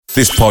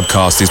This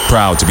podcast is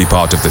proud to be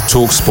part of the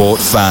TalkSport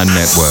Fan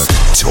Network.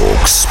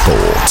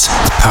 TalkSport.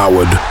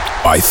 Powered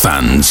by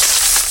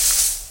fans.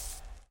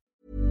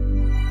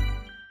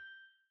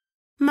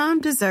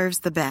 Mom deserves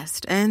the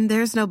best, and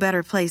there's no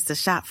better place to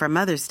shop for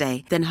Mother's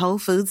Day than Whole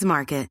Foods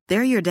Market.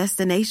 They're your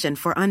destination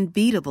for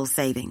unbeatable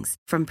savings.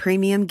 From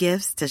premium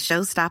gifts to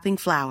show-stopping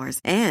flowers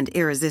and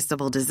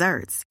irresistible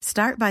desserts.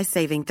 Start by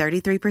saving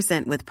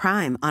 33% with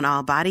Prime on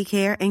all body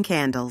care and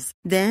candles.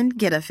 Then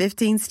get a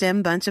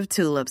 15-stem bunch of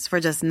tulips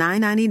for just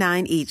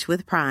 $9.99 each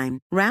with Prime.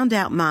 Round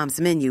out Mom's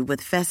menu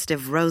with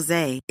festive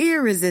rosé,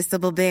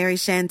 irresistible berry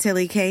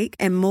chantilly cake,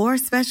 and more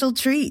special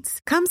treats.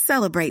 Come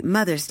celebrate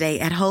Mother's Day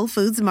at Whole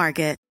Foods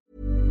Market.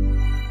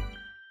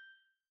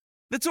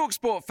 The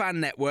TalkSport Fan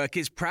Network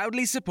is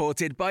proudly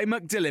supported by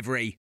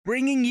McDelivery,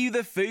 bringing you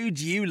the food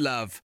you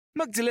love.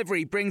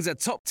 McDelivery brings a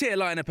top-tier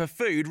lineup of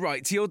food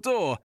right to your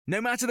door. No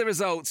matter the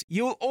result,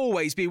 you'll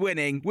always be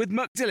winning with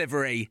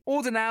McDelivery.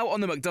 Order now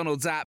on the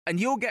McDonald's app and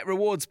you'll get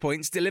rewards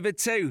points delivered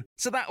too.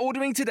 So that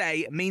ordering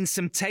today means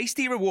some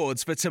tasty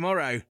rewards for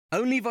tomorrow.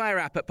 Only via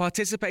app at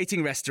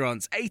participating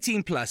restaurants.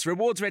 18 plus.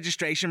 Rewards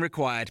registration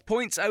required.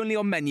 Points only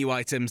on menu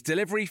items.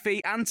 Delivery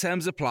fee and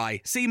terms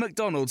apply. See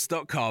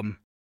mcdonalds.com.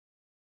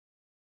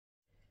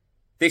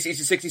 This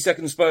is the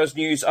 60-second Spurs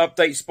news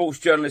update. Sports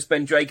journalist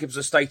Ben Jacobs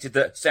has stated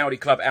that Saudi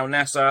club Al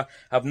Nassr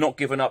have not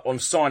given up on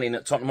signing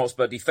Tottenham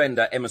Hotspur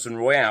defender Emerson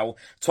Royal.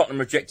 Tottenham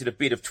rejected a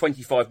bid of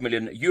 €25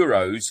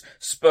 million.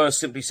 Spurs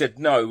simply said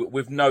no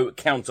with no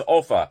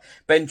counter-offer.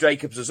 Ben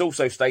Jacobs has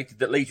also stated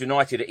that Leeds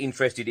United are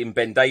interested in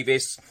Ben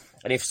Davies.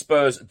 And if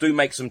Spurs do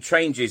make some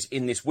changes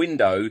in this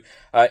window,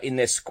 in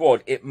their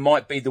squad, it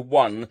might be the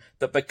one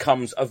that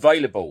becomes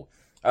available.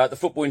 The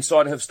Football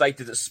Insider have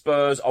stated that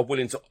Spurs are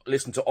willing to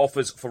listen to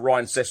offers for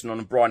Ryan Sessegnon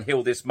and Brian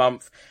Hill this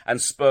month, and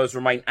Spurs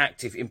remain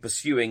active in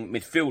pursuing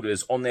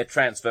midfielders on their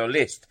transfer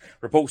list.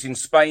 Reports in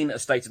Spain are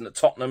stating that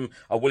Tottenham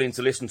are willing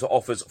to listen to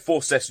offers for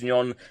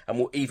Sessegnon and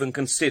will even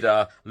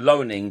consider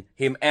loaning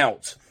him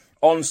out.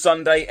 On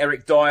Sunday,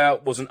 Eric Dier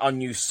was an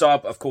unused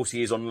sub. Of course,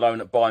 he is on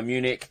loan at Bayern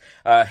Munich.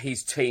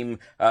 His team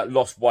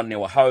lost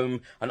 1-0 at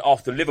home. And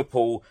after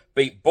Liverpool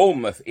beat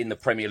Bournemouth in the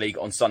Premier League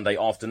on Sunday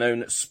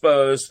afternoon,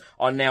 Spurs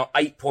are now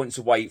 8 points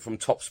away from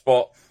top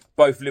spot.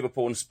 Both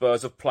Liverpool and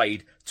Spurs have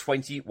played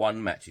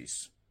 21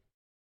 matches.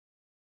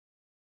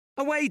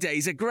 Away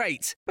days are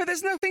great, but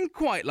there's nothing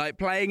quite like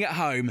playing at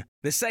home.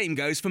 The same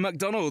goes for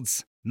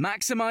McDonald's.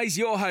 Maximise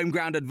your home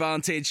ground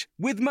advantage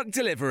with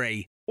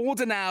McDelivery.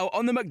 Order now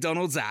on the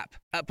McDonald's app.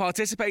 At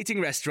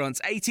participating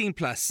restaurants, 18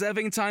 plus,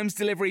 serving times,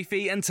 delivery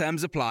fee and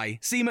terms apply.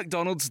 See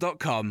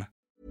mcdonalds.com.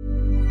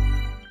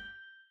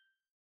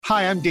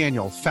 Hi, I'm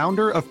Daniel,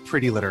 founder of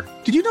Pretty Litter.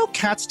 Did you know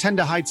cats tend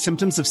to hide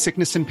symptoms of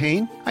sickness and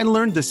pain? I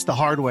learned this the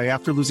hard way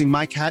after losing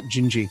my cat,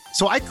 Gingy.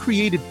 So I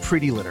created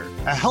Pretty Litter,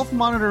 a health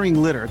monitoring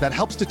litter that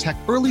helps detect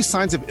early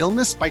signs of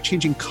illness by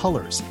changing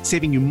colors,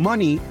 saving you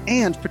money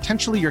and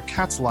potentially your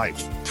cat's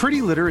life.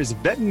 Pretty Litter is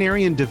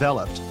veterinarian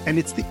developed, and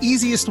it's the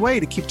easiest way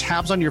to keep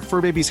tabs on your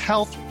fur baby's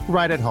health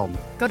right at home.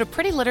 Go to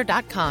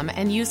prettylitter.com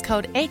and use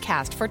code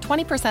ACAST for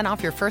 20%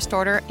 off your first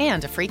order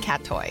and a free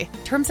cat toy.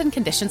 Terms and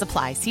conditions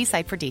apply. See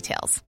site for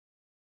details.